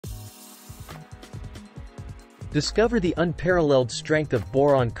Discover the unparalleled strength of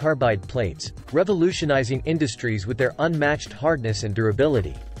boron carbide plates, revolutionizing industries with their unmatched hardness and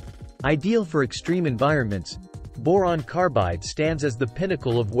durability. Ideal for extreme environments, boron carbide stands as the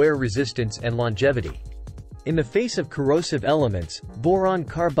pinnacle of wear resistance and longevity. In the face of corrosive elements, boron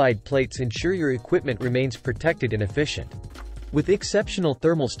carbide plates ensure your equipment remains protected and efficient. With exceptional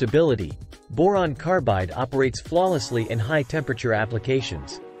thermal stability, boron carbide operates flawlessly in high-temperature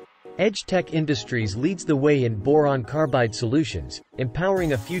applications. EdgeTech Industries leads the way in boron carbide solutions,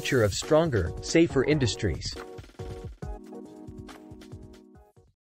 empowering a future of stronger, safer industries.